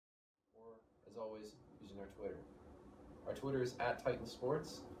always, using our Twitter. Our Twitter is at Titan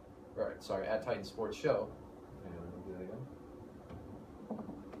Sports, at Titan Sports Show. And we'll do that again.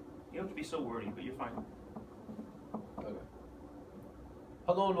 You don't have to be so wordy, but you're fine. Okay.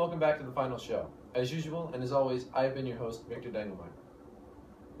 Hello and welcome back to the final show. As usual, and as always, I have been your host, Victor Dangelmeyer.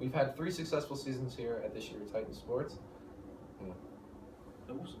 We've had 3 successful seasons here at this year's Titan Sports.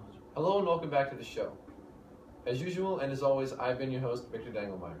 Hello and welcome back to the show. As usual, and as always, I've been your host, Victor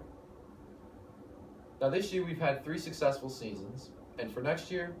Dangelmeyer. Now this year we've had 3 successful seasons, and for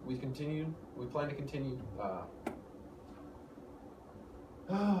next year we plan to continue.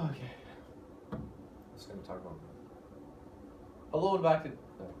 Okay. I'm just going to talk about that. Hello and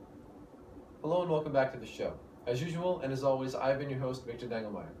welcome back to the show. As usual, and as always, I've been your host, Victor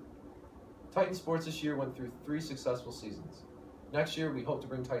Dangelmeyer. Titan Sports this year went through 3 successful seasons. Next year, we hope to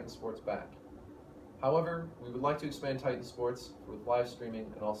bring Titan Sports back. However, we would like to expand Titan Sports with live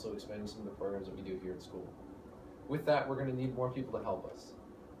streaming and also expanding some of the programs that we do here at school. With that, we're going to need more people to help us.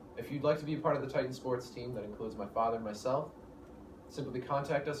 If you'd like to be a part of the Titan Sports team that includes my father and myself, simply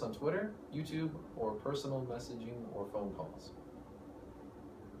contact us on Twitter, YouTube, or personal messaging or phone calls.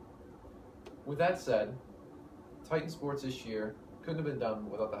 With that said, Titan Sports this year couldn't have been done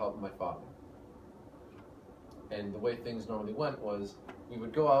without the help of my father. And the way things normally went was we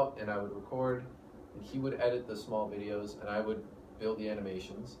would go out and I would record, and he would edit the small videos, and I would build the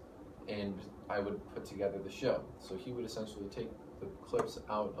animations, and I would put together the show. So he would essentially take the clips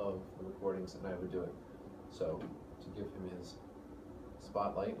out of the recordings and I would do it. So to give him his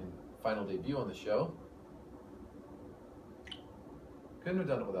spotlight and final debut on the show, couldn't have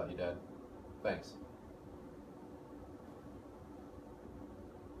done it without you, Dad. Thanks.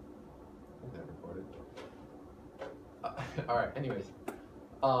 I think that recorded. All right, anyways.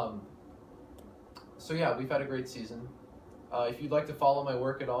 So yeah, we've had a great season. If you'd like to follow my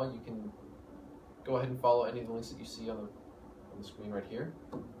work at all, you can go ahead and follow any of the links that you see on the screen right here.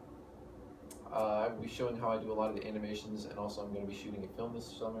 I will be showing how I do a lot of the animations, and also I'm going to be shooting a film this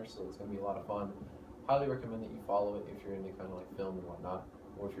summer, so it's going to be a lot of fun. Highly recommend that you follow it if you're into kind of like film and whatnot,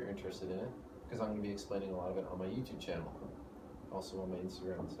 or if you're interested in it, because I'm going to be explaining a lot of it on my YouTube channel, also on my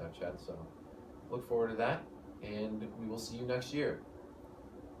Instagram and Snapchat, so look forward to that, and we will see you next year.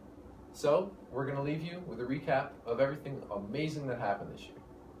 So, we're going to leave you with a recap of everything amazing that happened this year.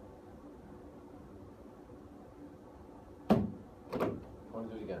 I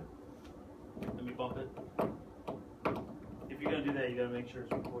want to do it again. Let me bump it. If you're going to do that, you got to make sure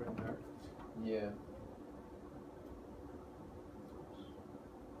it's recording there. Yeah.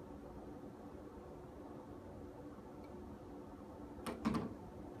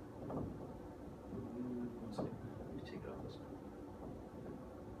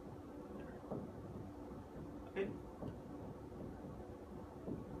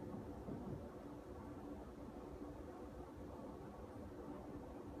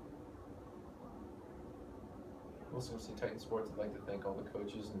 Also, see Titan Sports, I'd like to thank all the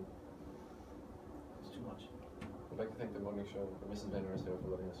coaches, and It's too much. I'd like to thank the morning show, Mrs. Van Arsdale, for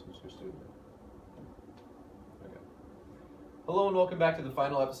letting us use her studio. Okay. Hello and welcome back to the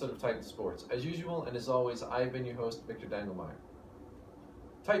final episode of Titan Sports. As usual, and as always, I've been your host, Victor Dangelmeyer.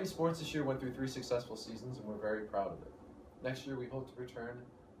 Titan Sports this year went through 3 successful seasons, and we're very proud of it. Next year, we hope to return,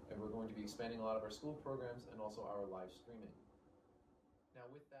 and we're going to be expanding a lot of our school programs and also our live streaming. Now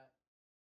with that...